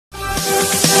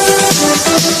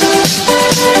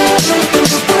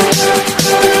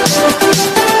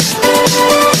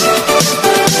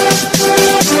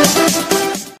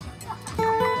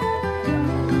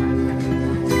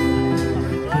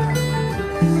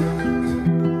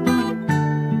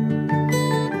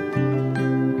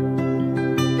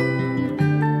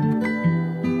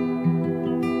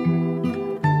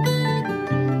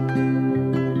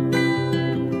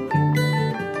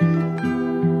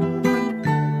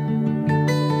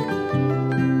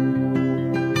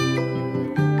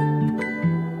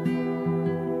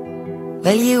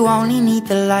Well, you only need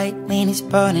the light when it's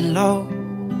burning low.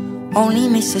 Only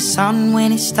miss the sun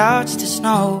when it starts to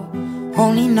snow.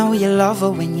 Only know you love her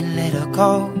when you let her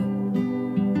go.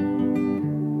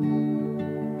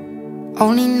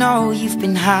 Only know you've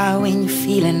been high when you're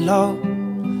feeling low.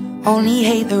 Only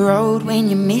hate the road when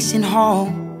you're missing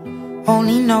home.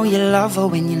 Only know you love her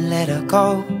when you let her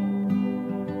go.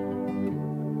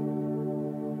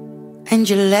 And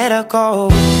you let her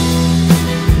go.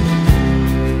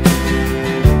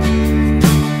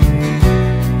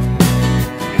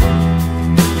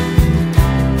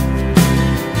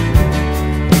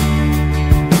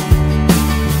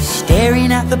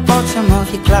 Staring at the bottom of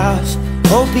your glass,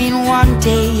 hoping one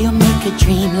day you'll make a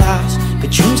dream last.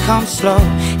 But dreams come slow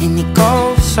and they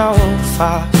go so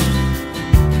fast.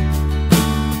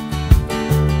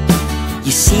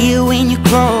 You see it when you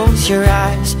close your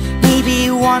eyes. Maybe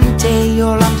one day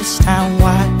you'll understand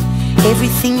why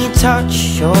everything you touch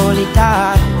surely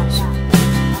dies.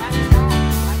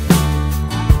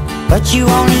 But you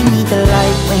only need the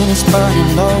light when it's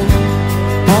burning low.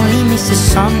 Only miss the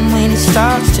sun when it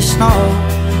starts to snow.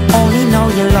 Only know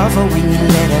you love her when you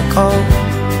let her go.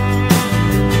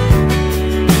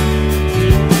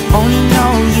 Only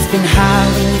know you've been high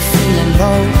when you're feeling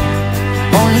low.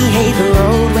 Only hate the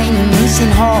road when you're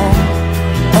missing home.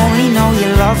 Only know you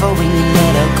love her when you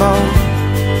let her go.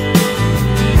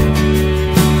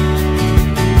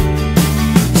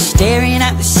 Staring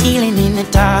at the ceiling in the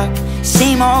dark,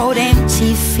 same old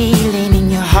empty feeling in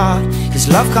your heart. 'Cause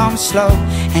love comes slow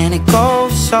and it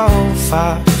goes so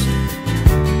fast.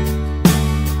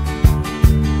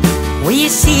 Well, you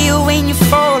see her when you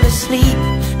fall asleep,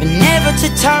 but never to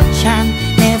touch and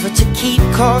never to keep.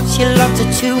 'Cause you loved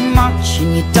her too much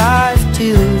and you dive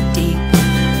too deep.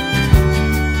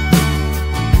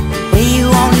 Well, you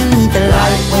only need the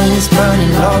light when it's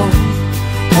burning low.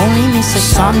 Only miss the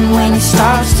sun when it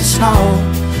starts to snow.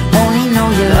 Only know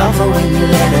you love her when you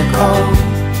let her go.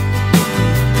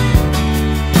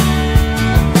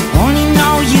 Only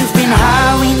know you've been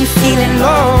high when you're feeling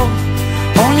low.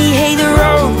 Only hate the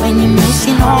road when you're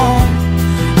missing home.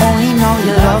 Only know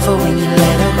you love her when you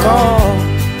let her go.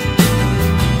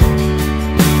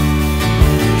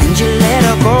 And you let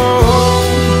her go.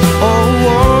 Oh,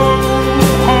 oh,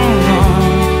 oh, oh.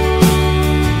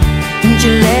 And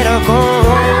you let her go.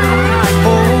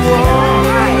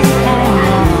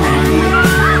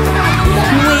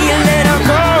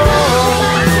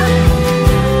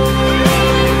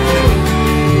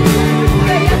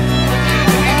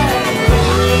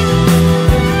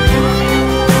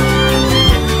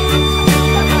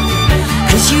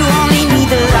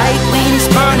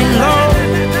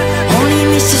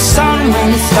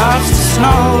 Starts to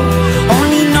snow.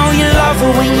 Only know you love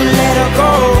her when you let her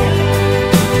go.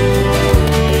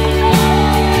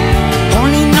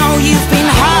 Only know you've been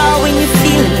high when you're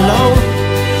feeling low.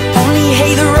 Only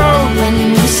hate the road when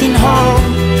you're missing home.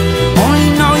 Only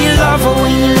know you love her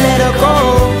when you let her go.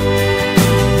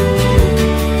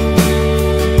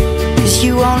 'Cause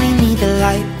you only need the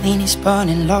light when it's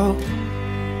burning low.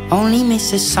 Only miss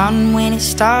the sun when it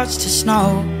starts to snow.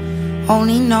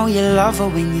 Only know you love her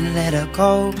when you let her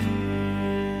go.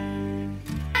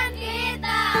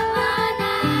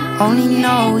 Only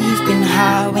know you've been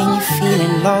high when you're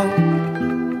feeling low.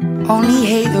 Only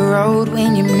hate the road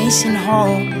when you're missing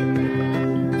home.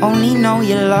 Only know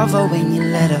you love her when you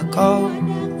let her go.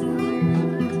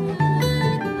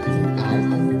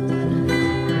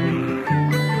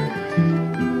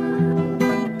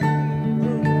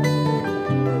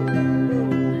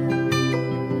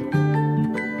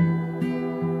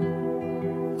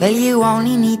 Well, you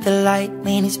only need the light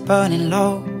when it's burning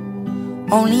low.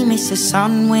 Only miss the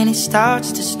sun when it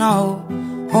starts to snow.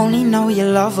 Only know you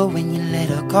love her when you let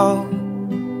her go.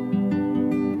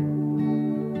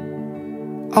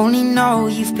 Only know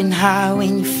you've been high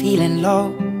when you're feeling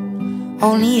low.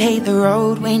 Only hate the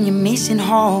road when you're missing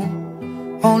home.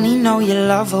 Only know you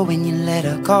love her when you let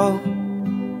her go.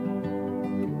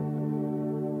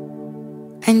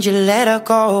 And you let her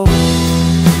go.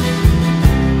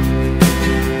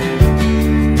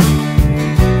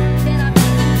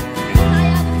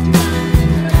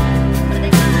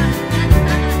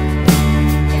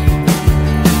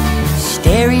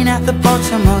 Staring at the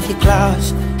bottom of your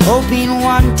glass, hoping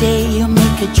one day you'll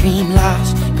make a dream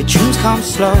last. But dreams come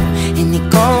slow and they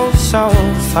go so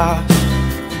fast.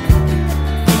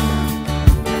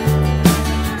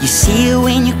 You see it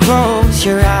when you close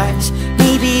your eyes.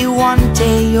 Maybe one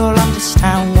day you'll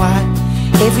understand why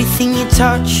everything you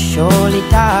touch surely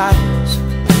dies.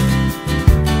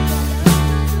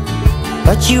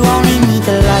 But you only need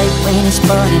the light when it's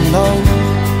burning low.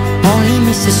 Only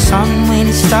miss the sun when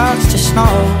it starts to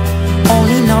snow.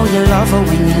 Only know you love her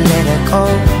when you let her go.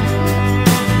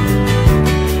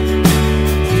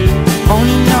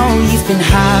 Only know you've been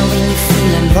high when you're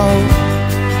feeling low.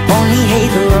 Only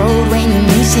hate the road when you're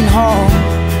missing home.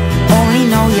 Only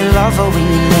know you love her when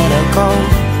you let her go.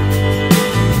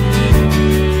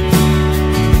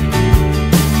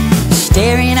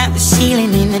 Staring at the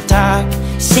ceiling in the dark,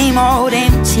 same old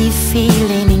empty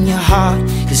feeling in your heart.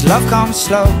 'Cause love comes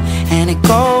slow and it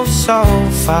goes so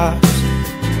fast.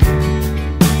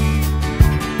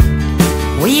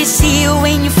 Will you see her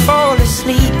when you fall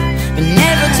asleep? But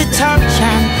never to touch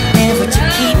and never to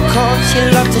keep, 'cause you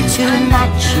loved her too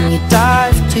much and you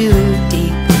dive too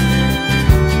deep.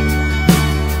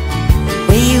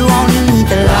 Where you only need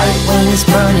the light when it's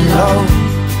burning low.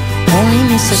 Only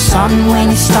miss the sun when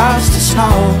it starts to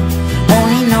snow.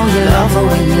 Only know you love her